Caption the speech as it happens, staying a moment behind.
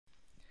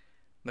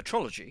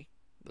Metrology,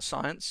 the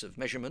science of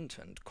measurement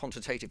and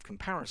quantitative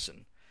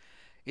comparison,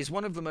 is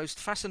one of the most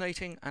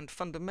fascinating and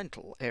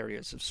fundamental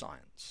areas of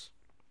science.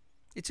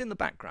 It's in the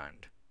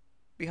background,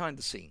 behind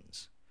the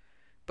scenes,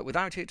 but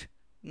without it,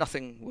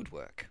 nothing would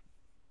work.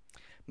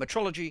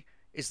 Metrology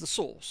is the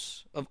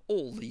source of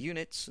all the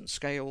units and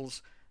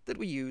scales that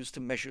we use to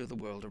measure the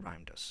world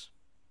around us.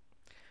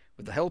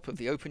 With the help of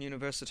the Open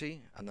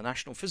University and the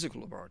National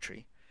Physical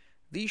Laboratory,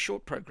 these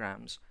short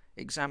programs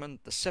examine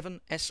the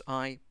 7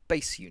 SI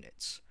base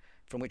units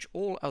from which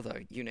all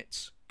other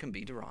units can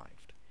be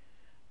derived.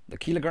 The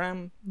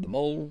kilogram, the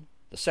mole,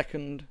 the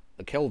second,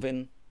 the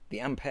Kelvin, the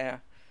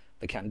ampere,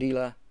 the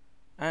candela,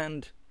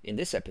 and, in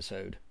this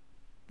episode,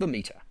 the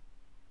meter.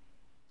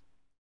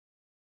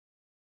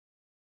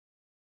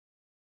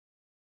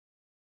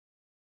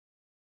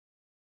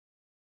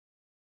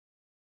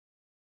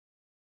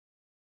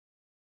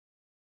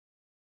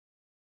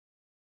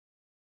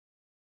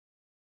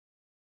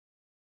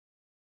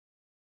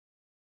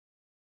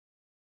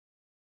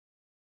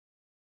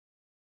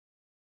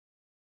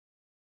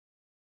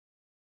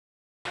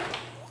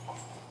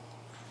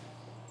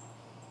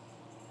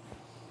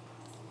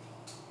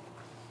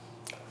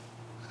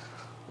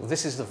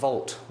 This is the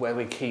vault where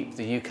we keep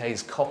the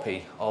UK's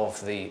copy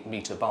of the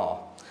metre bar.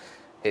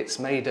 It's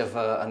made of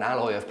an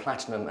alloy of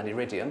platinum and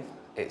iridium.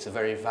 It's a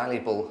very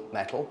valuable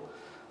metal,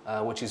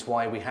 which is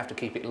why we have to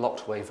keep it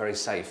locked away very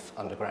safe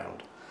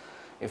underground.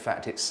 In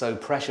fact, it's so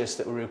precious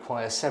that we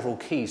require several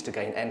keys to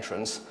gain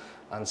entrance,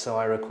 and so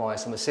I require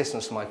some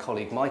assistance from my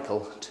colleague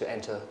Michael to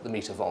enter the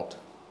metre vault.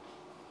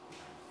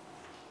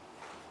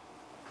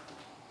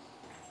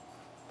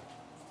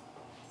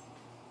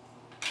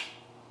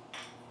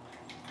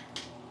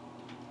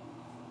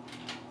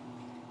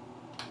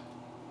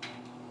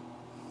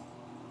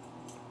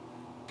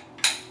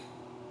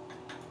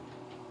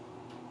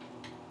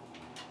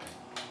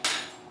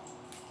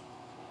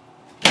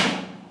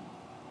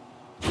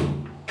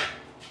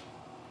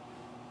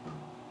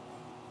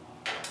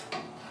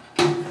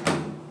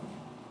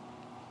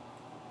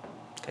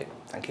 Okay,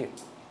 thank you.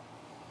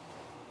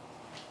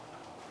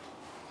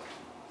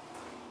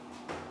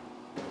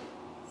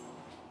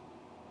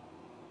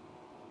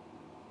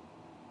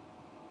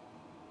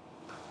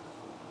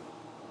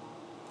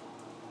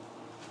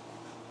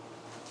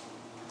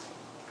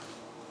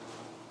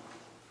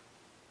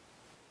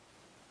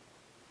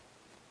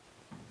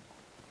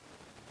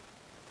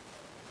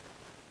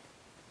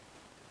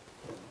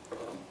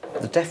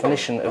 The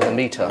definition of the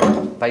metre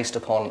based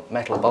upon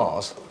metal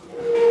bars,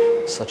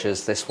 such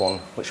as this one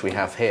which we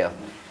have here,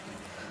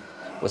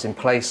 was in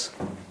place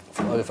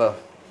for over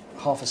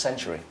half a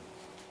century.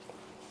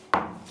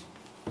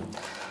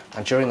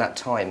 And during that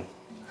time,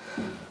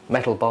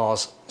 metal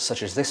bars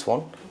such as this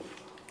one,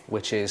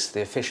 which is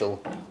the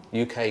official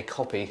UK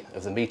copy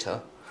of the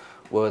metre,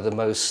 were the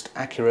most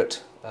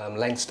accurate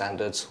length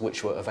standards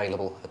which were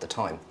available at the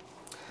time.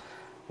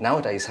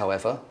 Nowadays,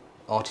 however,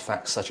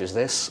 artifacts such as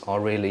this are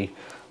really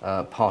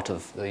part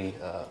of the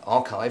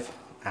archive,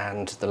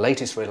 and the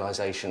latest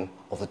realisation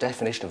of the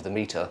definition of the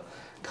metre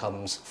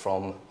comes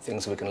from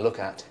things we can look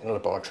at in a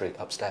laboratory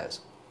upstairs.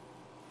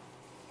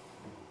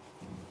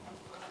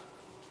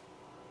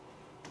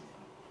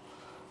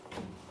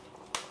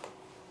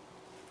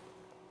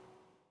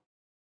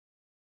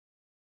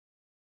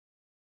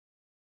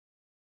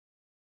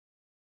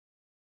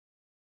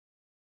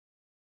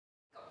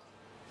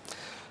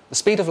 The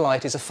speed of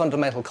light is a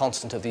fundamental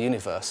constant of the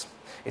universe.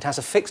 It has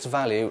a fixed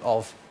value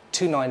of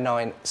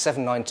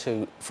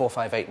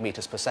 299,792,458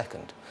 metres per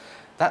second.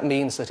 That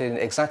means that in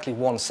exactly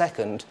 1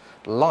 second,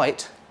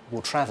 light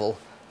will travel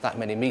that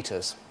many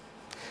metres.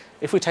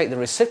 If we take the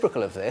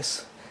reciprocal of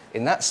this,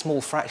 in that small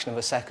fraction of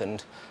a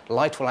second,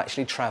 light will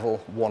actually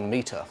travel 1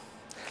 metre.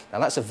 Now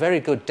that's a very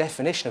good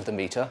definition of the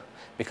metre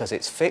because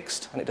it's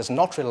fixed and it does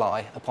not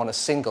rely upon a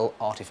single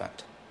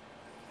artifact.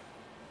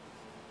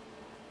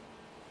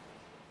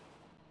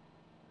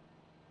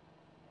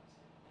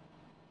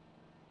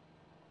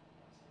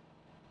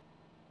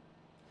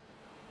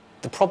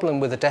 The problem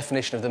with the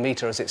definition of the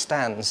metre as it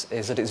stands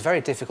is that it's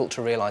very difficult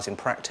to realise in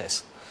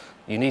practice.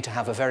 You need to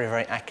have a very,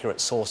 very accurate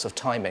source of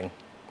timing.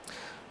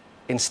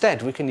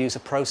 Instead, we can use a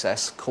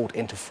process called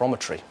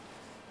interferometry.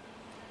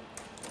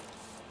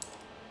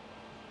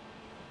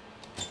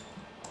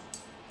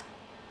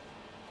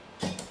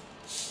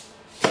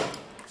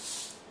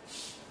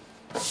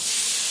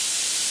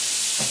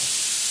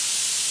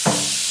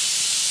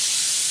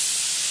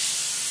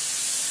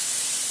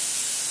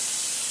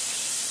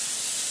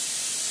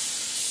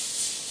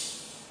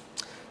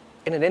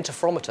 In an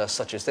interferometer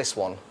such as this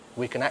one,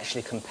 we can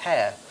actually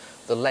compare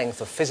the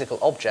length of physical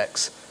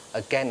objects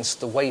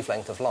against the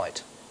wavelength of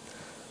light.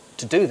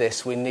 To do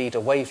this, we need a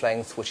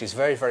wavelength which is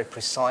very, very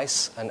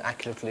precise and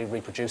accurately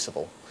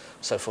reproducible.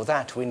 So for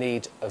that, we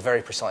need a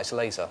very precise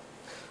laser,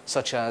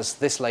 such as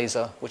this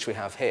laser which we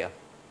have here.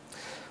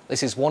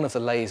 This is one of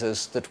the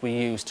lasers that we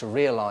use to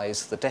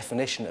realise the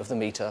definition of the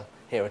metre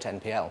here at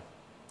NPL.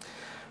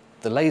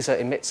 The laser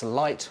emits a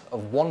light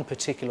of one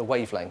particular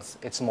wavelength.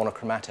 It's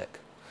monochromatic.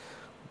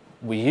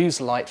 We use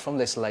light from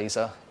this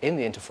laser in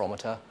the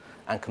interferometer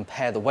and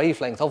compare the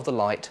wavelength of the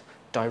light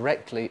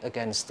directly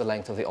against the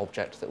length of the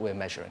object that we're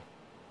measuring.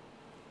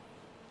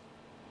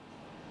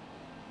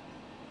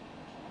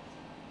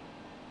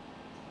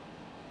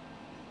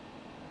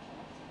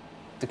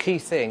 The key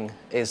thing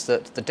is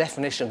that the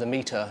definition of the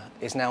meter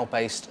is now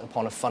based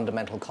upon a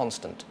fundamental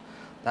constant.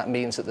 That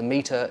means that the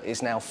meter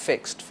is now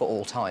fixed for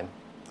all time.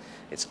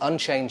 It's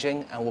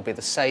unchanging and will be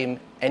the same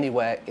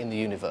anywhere in the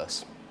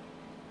universe.